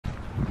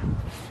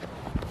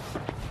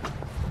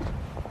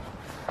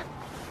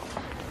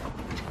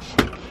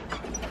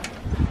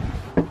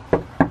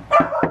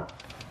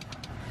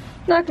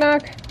Knock,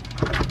 knock.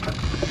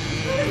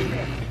 Who is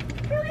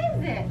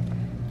it?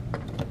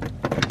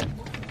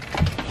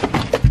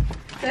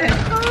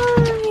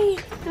 Hi.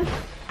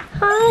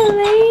 Hi,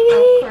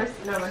 lady. Of course,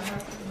 no one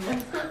has to.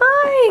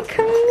 Hi,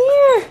 come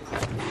here.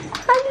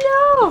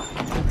 Hello.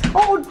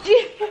 Oh,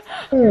 gee.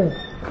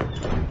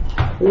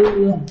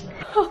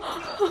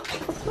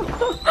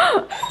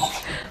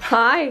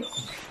 Hi.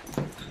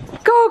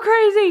 Go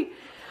crazy.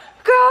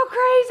 Go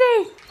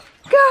crazy.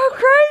 Go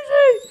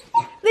crazy.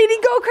 Lady,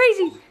 go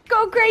crazy.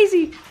 Go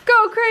crazy.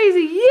 Go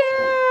crazy.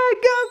 Yeah,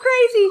 go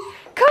crazy.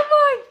 Come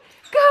on.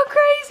 Go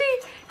crazy.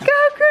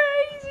 Go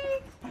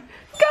crazy.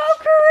 Go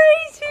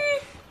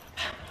crazy.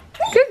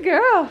 Good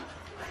girl.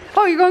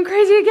 Oh, you're going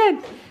crazy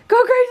again.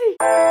 Go crazy.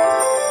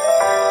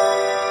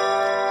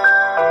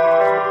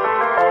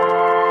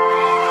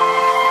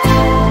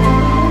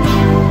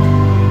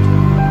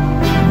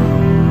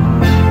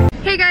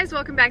 Hey guys,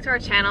 welcome back to our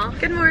channel.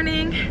 Good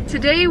morning.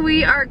 Today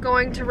we are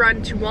going to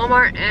run to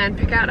Walmart and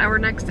pick out our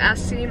next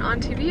as seen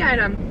on TV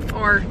item,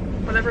 or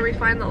whatever we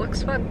find that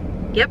looks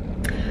fun. Yep.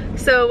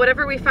 So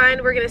whatever we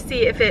find, we're gonna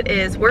see if it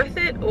is worth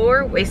it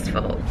or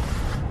wasteful.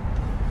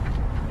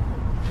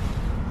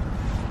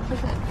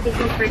 Thank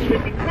you for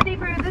choosing City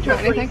Brew. This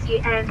is Lacey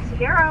and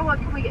Sierra. What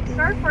can we get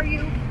started for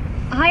you?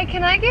 Hi,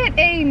 can I get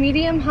a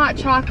medium hot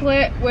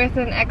chocolate with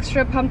an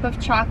extra pump of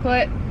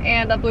chocolate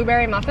and a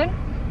blueberry muffin?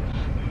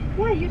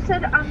 Yeah, you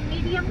said a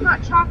medium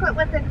hot chocolate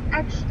with an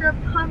extra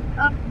pump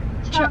of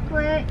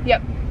chocolate.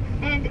 Yep.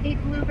 And a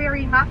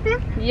blueberry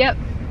muffin. Yep.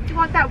 Do you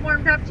want that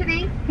warmed up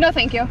today? No,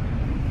 thank you.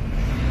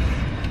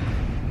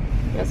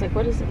 I was like,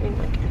 what does it mean,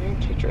 like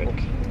energy drink?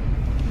 Do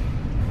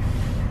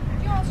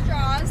you want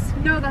straws?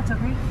 No, that's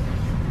okay.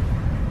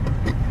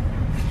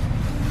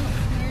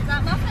 Here's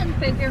that muffin.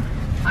 Thank you.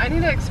 I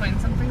need to explain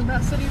something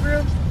about City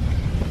Brew.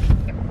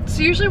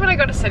 So usually when I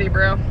go to City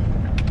Brew,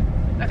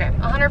 okay,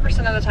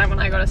 100% of the time when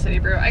I go to City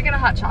Brew, I get a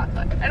hot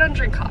chocolate. I don't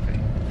drink coffee.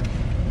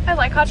 I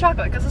like hot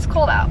chocolate because it's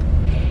cold out.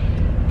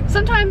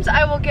 Sometimes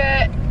I will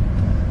get,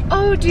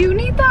 oh, do you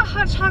need that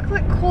hot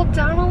chocolate cooled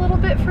down a little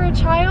bit for a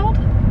child?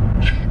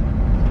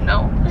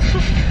 No.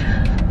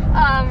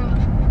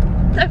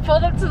 I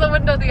pulled up to the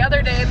window the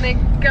other day and they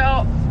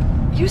go,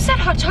 you said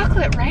hot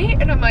chocolate,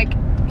 right? And I'm like,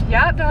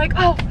 yeah. They're like,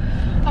 oh,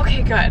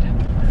 okay, good.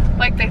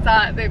 Like they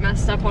thought they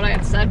messed up what I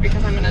had said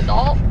because I'm an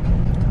adult.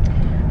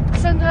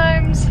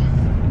 Sometimes,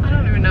 I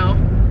don't even know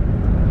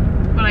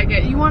what I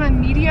get. You want a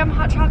medium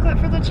hot chocolate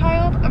for the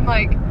child? I'm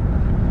like,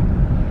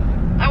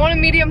 I want a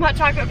medium hot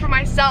chocolate for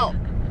myself.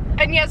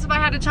 And yes, if I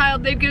had a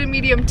child, they'd get a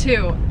medium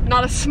too,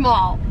 not a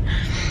small.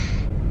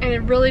 And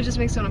it really just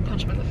makes me want to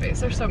punch them in the face.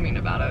 They're so mean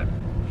about it.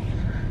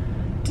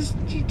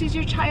 Did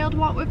your child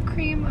want whipped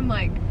cream? I'm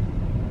like,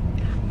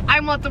 I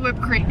want the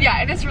whipped cream.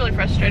 Yeah, it is really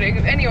frustrating.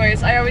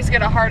 Anyways, I always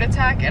get a heart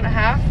attack and a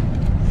half.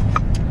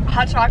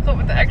 Hot chocolate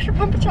with an extra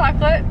pump of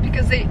chocolate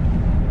because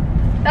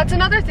that's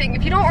another thing.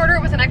 If you don't order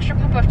it with an extra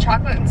pump of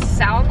chocolate and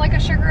sound like a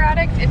sugar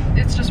addict,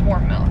 it's just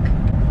warm milk.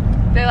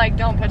 They like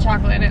don't put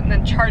chocolate in it and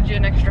then charge you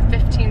an extra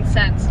 15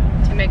 cents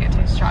to make it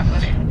taste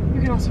chocolatey.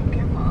 You can also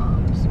get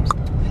some stuff.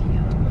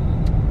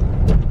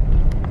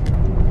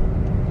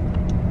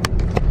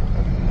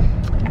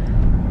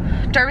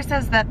 Darby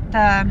says that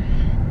the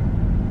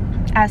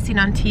as seen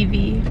on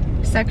TV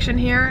section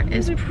here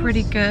is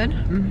pretty good.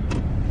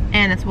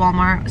 And it's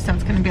Walmart, so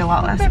it's gonna be a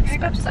lot less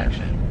expensive.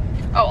 Section.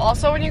 Oh,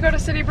 also when you go to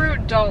City Brew,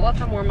 don't let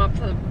them warm up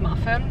the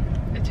muffin.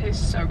 It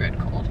tastes so good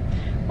cold.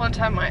 One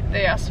time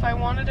they asked if I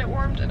wanted it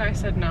warmed and I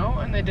said no,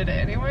 and they did it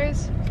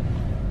anyways.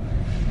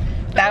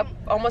 That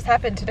almost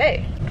happened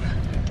today.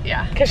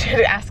 Yeah. Because you had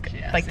to ask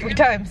like 3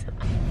 times.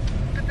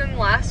 But then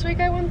last week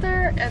I went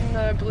there and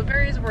the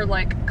blueberries were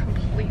like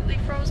completely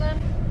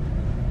frozen.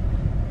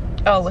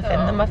 Oh,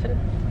 within the muffin?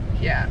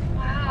 Yeah.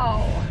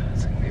 Wow.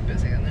 It's gonna be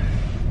busy in there.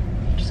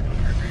 I'm just gonna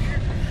park right here.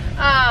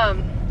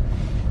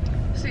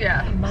 So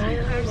yeah,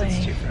 sometimes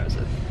it's too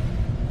frozen.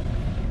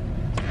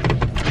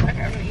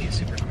 Okay, I'm gonna eat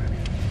super quick.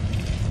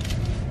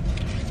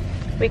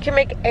 We can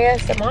make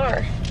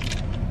ASMR.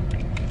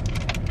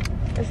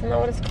 Isn't that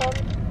what it's called?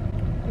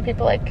 When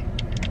people like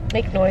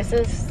make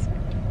noises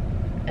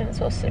and it's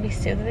supposed to be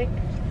soothing.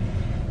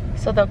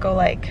 So they'll go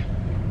like,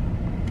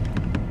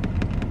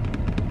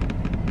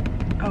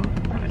 oh,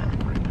 probably not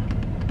recording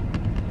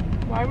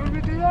that. Why would we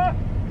do that?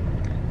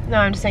 No,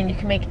 I'm just saying you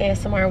can make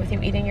ASMR with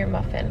you eating your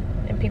muffin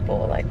and people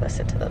will like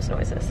listen to those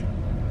noises.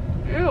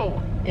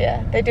 Ew.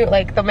 Yeah, they do it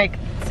like, they'll make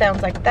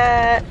sounds like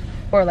that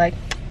or like.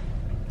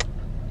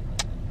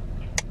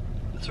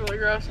 It's really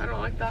gross. I don't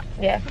like that.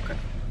 Yeah. Okay.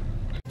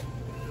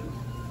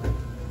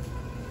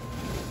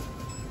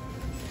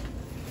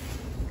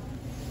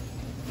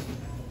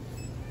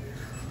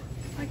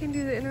 I can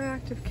do the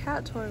interactive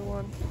cat toy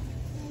one.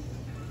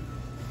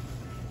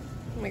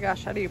 Oh my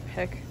gosh, how do you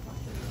pick?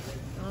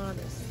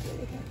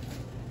 Honestly.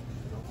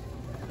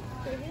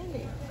 Pretty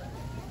handy.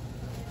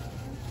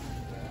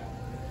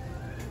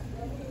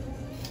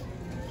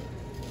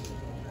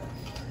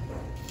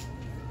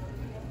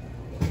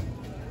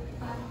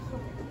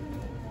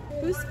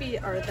 Whose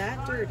feet are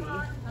that dirty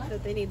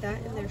that they need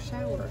that in their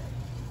shower?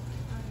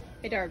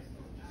 Hey, Darb.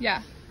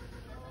 Yeah.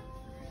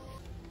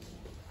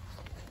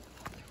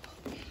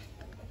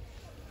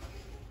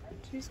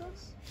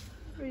 Jesus?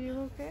 Are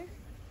you okay?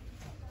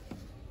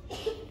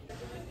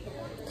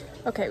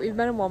 Okay, we've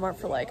been in Walmart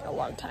for like a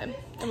long time,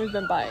 and we've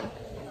been buying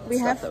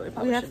stuff that we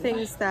probably shouldn't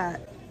things buy.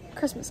 that,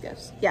 Christmas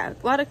gifts. yeah,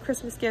 a lot of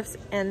Christmas gifts,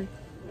 and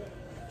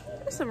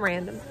there's some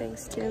random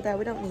things too that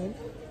we don't need.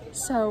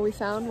 So we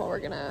found what we're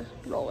gonna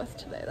roll with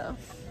today, though.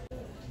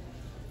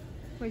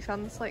 We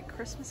found this like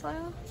Christmas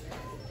aisle,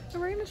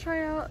 and we're gonna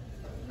try out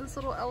this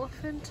little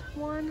elephant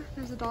one.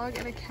 There's a dog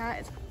and a cat.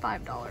 It's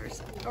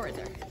 $5. Oh, right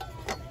there.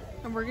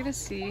 And we're gonna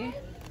see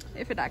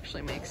if it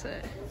actually makes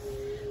it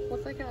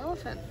look like an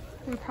elephant.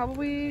 We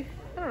probably,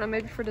 I don't know,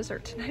 maybe for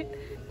dessert tonight.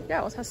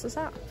 Yeah, we'll test this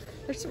out.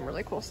 There's some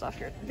really cool stuff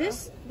here.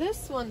 This thing's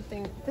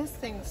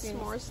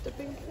S'mores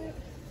dipping kit.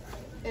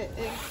 it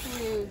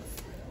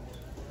includes,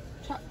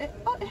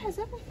 it has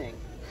everything.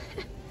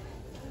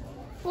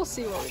 We'll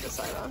see what we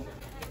decide on.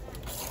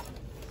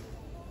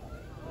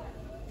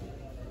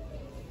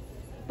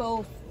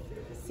 Both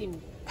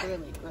seem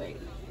really great.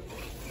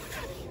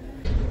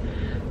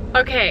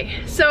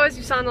 Okay, so as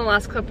you saw in the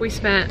last clip, we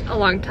spent a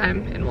long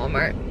time in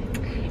Walmart.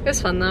 It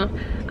was fun though.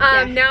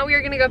 Now we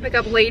are gonna go pick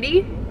up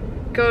Lady,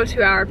 go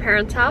to our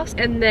parents' house,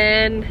 and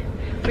then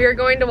we are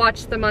going to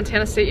watch the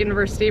Montana State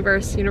University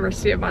versus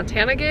University of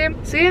Montana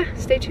game. So yeah,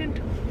 stay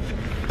tuned.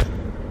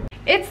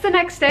 It's the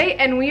next day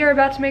and we are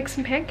about to make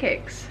some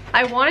pancakes.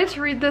 I wanted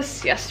to read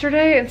this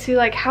yesterday and see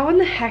like how in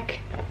the heck,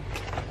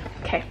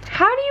 okay,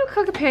 how do you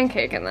cook a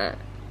pancake in that?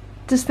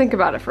 Just think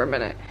about it for a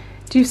minute.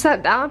 Do you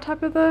set that on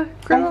top of the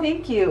griddle? I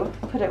think you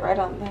put it right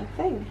on the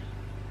thing.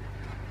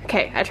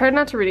 Okay, I tried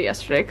not to read it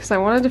yesterday because I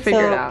wanted to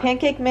figure it out.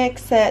 Pancake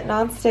mix, set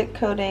non-stick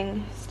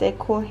coating, stay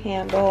cool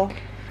handle.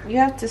 You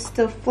have to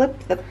still flip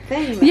the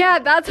thing. Yeah,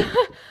 that's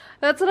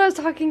what I was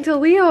talking to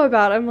Leo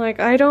about. I'm like,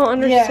 I don't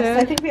understand.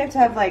 Yes, I think we have to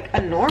have like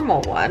a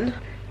normal one.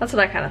 That's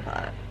what I kind of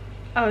thought.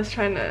 I was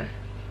trying to...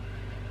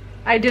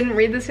 I didn't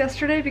read this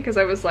yesterday because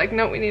I was like,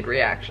 no, we need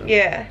reaction.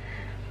 Yeah.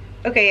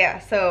 Okay, yeah,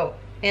 so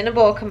in a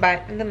bowl,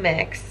 combine the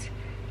mix.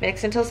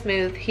 Mix until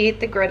smooth. Heat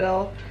the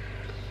griddle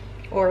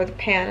or the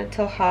pan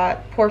until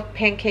hot. Pour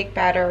pancake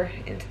batter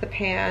into the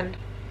pan.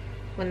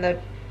 When the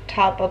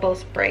top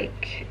bubbles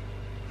break,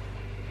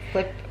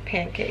 flip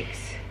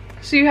pancakes.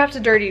 So you have to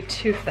dirty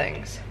two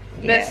things.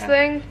 This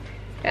thing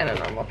and a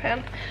normal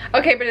pan.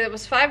 Okay, but it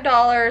was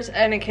 $5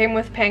 and it came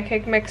with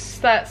pancake mix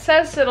that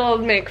says it'll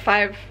make 6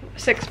 pancakes.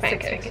 6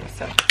 pancakes,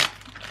 so.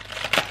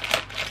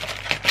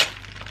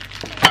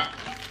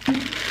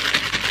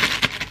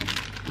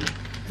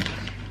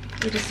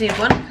 We just need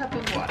 1 cup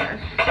of water.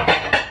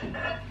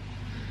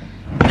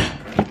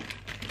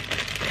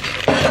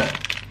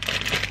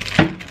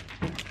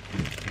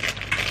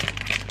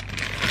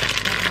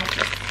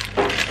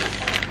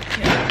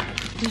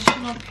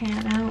 Additional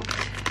pan out.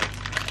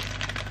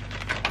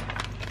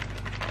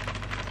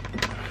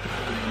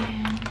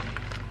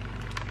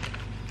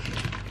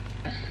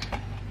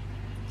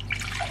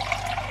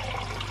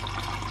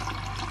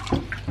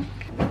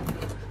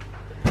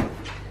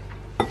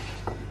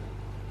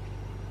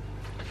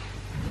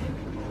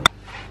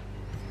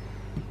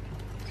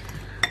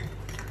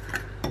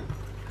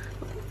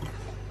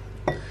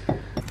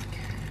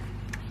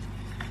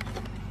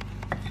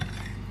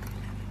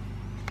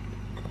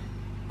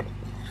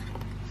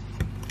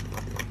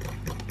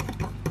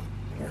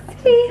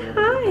 Say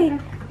hi.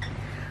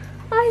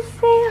 I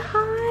say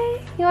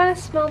hi. You want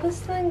to smell this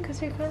thing? Because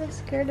you're kind of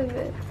scared of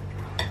it.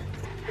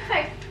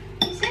 Okay.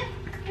 You sit.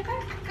 Okay.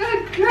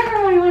 Good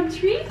girl. You want a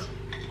treat?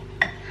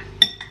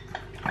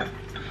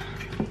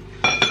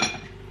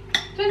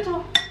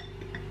 Gentle.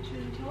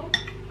 Gentle.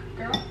 Good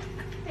girl.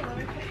 Hey, let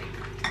me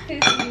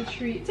taste you a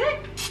treat. Sit.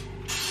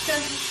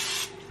 Gentle.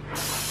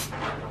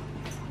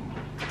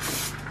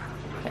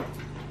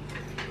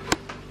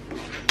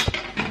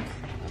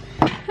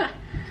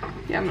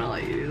 Yeah, I'm gonna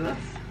let you do this.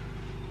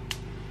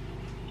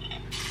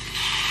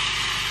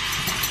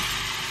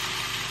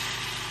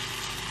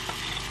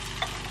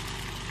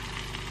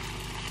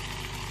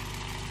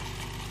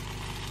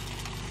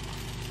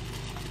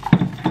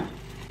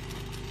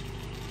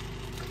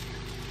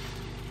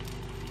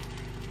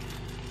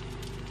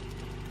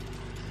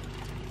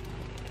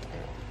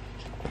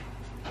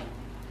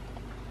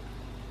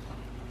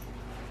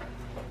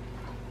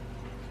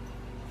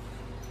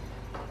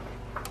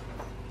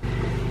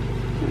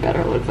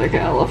 Better look like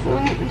an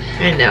elephant.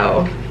 I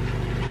know.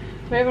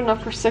 We have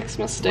enough for 6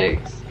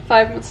 mistakes.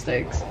 5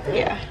 mistakes.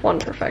 Yeah. 1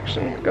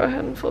 perfection. Go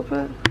ahead and flip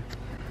it.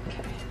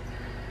 Okay.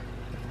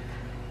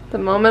 The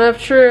moment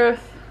of truth.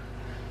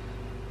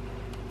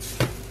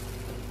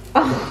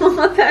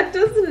 Oh, that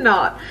does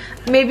not.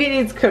 Maybe it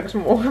needs cooked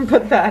more,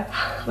 but that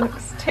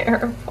looks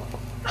terrible.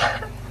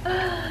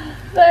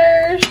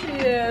 There she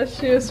is.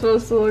 She was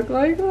supposed to look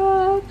like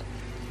that.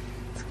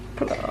 Let's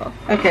put it off.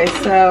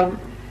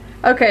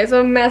 Okay,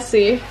 so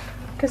Messy.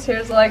 Because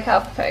here's like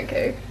half a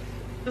pancake.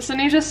 So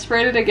you just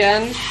sprayed it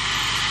again.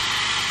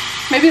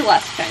 Maybe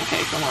less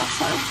pancake than last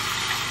time.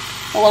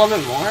 A little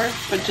bit more,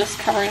 but just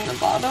covering the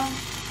bottom.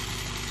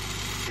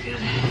 Good.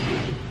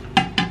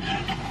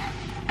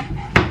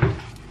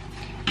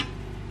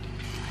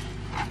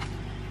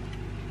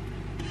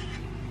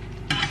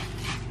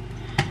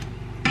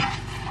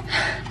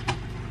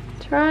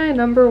 Try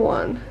number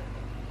 1.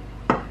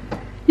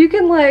 You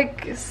can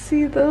like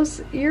see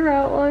those ear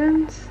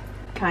outlines.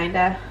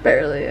 Kinda.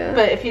 Barely, yeah.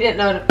 But if you didn't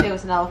know it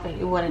was an elephant,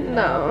 you wouldn't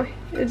know.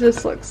 No, it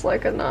just looks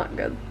like a not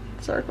good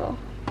circle.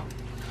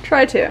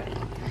 Try 2.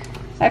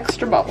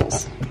 Extra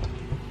bubbles.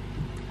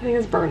 I think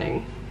it's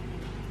burning.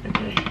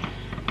 Okay.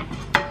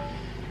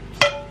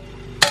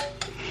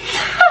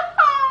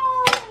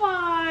 Oh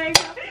my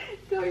god.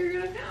 No, you're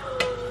gonna.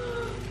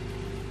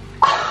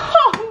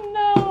 Oh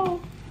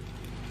no.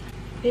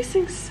 These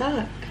things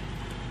suck.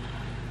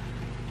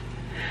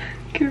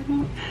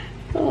 Careful.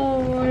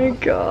 Oh my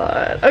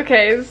god.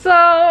 Okay,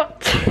 so.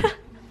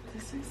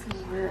 This is the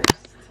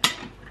worst.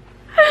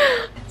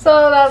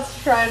 So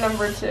that's try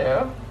number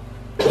 2.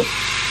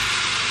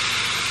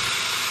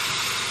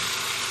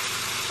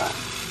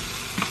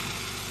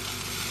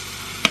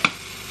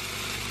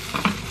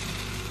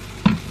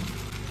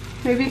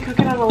 Maybe cook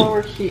it at a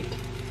lower heat.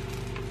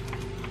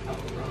 Oh,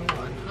 wrong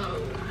one.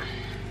 Oh.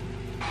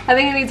 I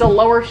think it needs a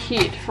lower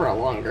heat for a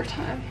longer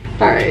time.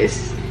 Alright, let's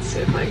see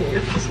if I can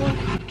get this one.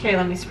 Okay,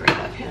 let me spray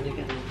that pan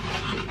again.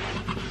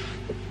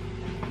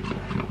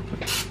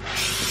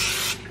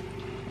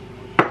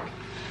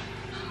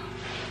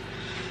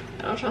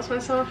 I don't trust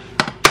myself.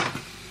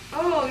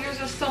 Oh,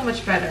 yours is so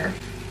much better.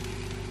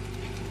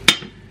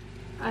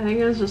 I think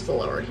it's just a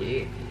lower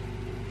heat.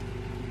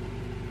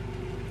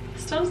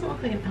 Still doesn't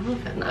look like an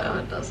elephant. No,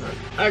 it doesn't.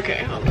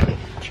 Okay, hold on.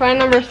 Try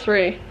number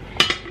 3.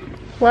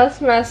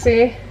 Less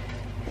messy.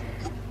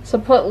 So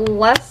put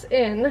less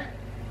in.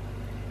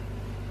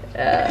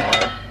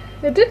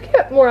 It did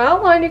get more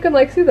outline. You can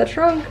like see the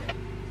trunk.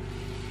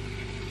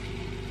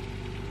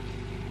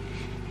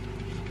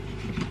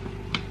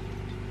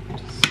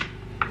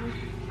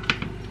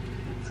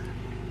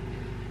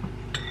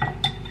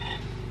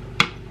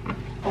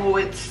 Oh,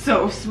 it's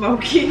so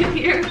smoky in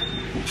here.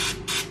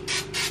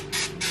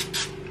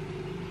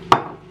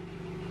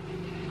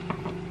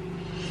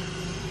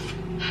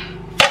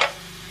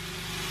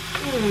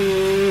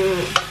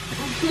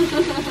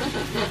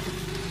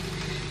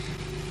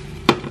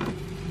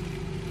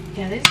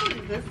 Yeah,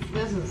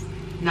 this is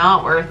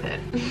not worth it.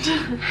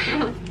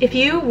 If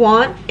you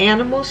want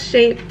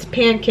animal-shaped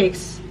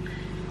pancakes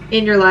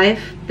in your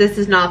life, this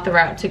is not the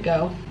route to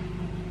go.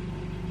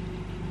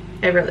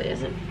 It really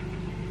isn't.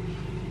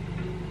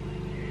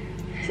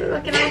 So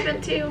like an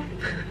elephant too.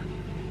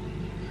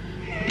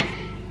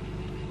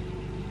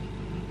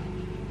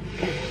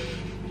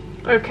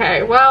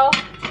 Okay, well,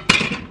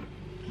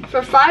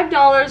 for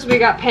 $5 we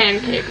got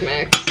pancake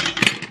mix.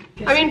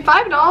 I mean,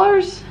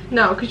 $5?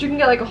 No, because you can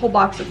get like a whole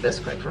box of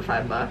Bisquick for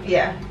 $5.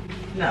 Yeah.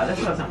 No, this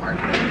wasn't worth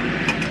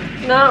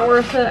it. Not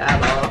worth it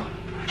at all.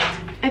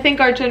 I think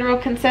our general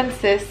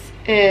consensus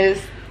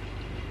is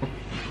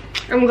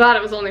I'm glad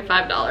it was only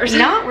 $5.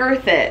 not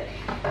worth it.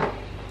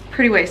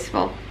 Pretty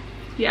wasteful.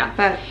 Yeah.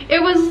 But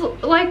It was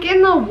like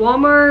in the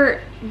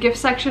Walmart gift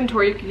section to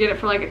where you could get it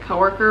for like a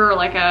coworker or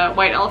like a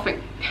white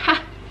elephant.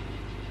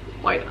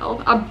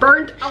 A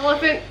burnt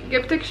elephant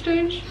gift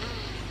exchange.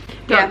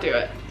 Don't do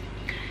it.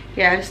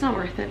 yeah, it's not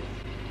worth it.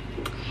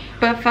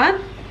 But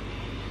fun.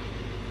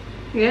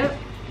 Yeah.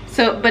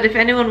 So, but if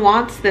anyone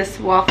wants this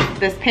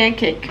this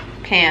pancake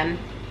pan,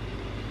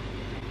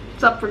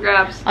 It's up for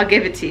grabs. I'll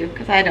give it to you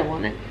because I don't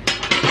want it.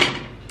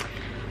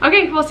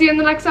 Okay, we'll see you in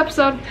the next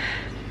episode.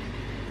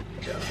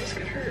 This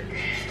could hurt.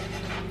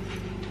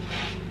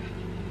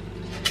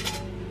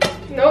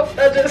 Nope,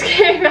 that just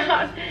came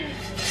out.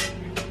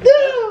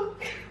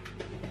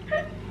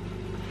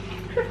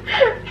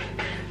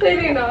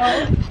 They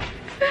know.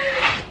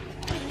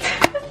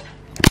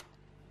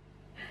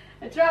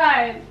 I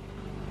tried.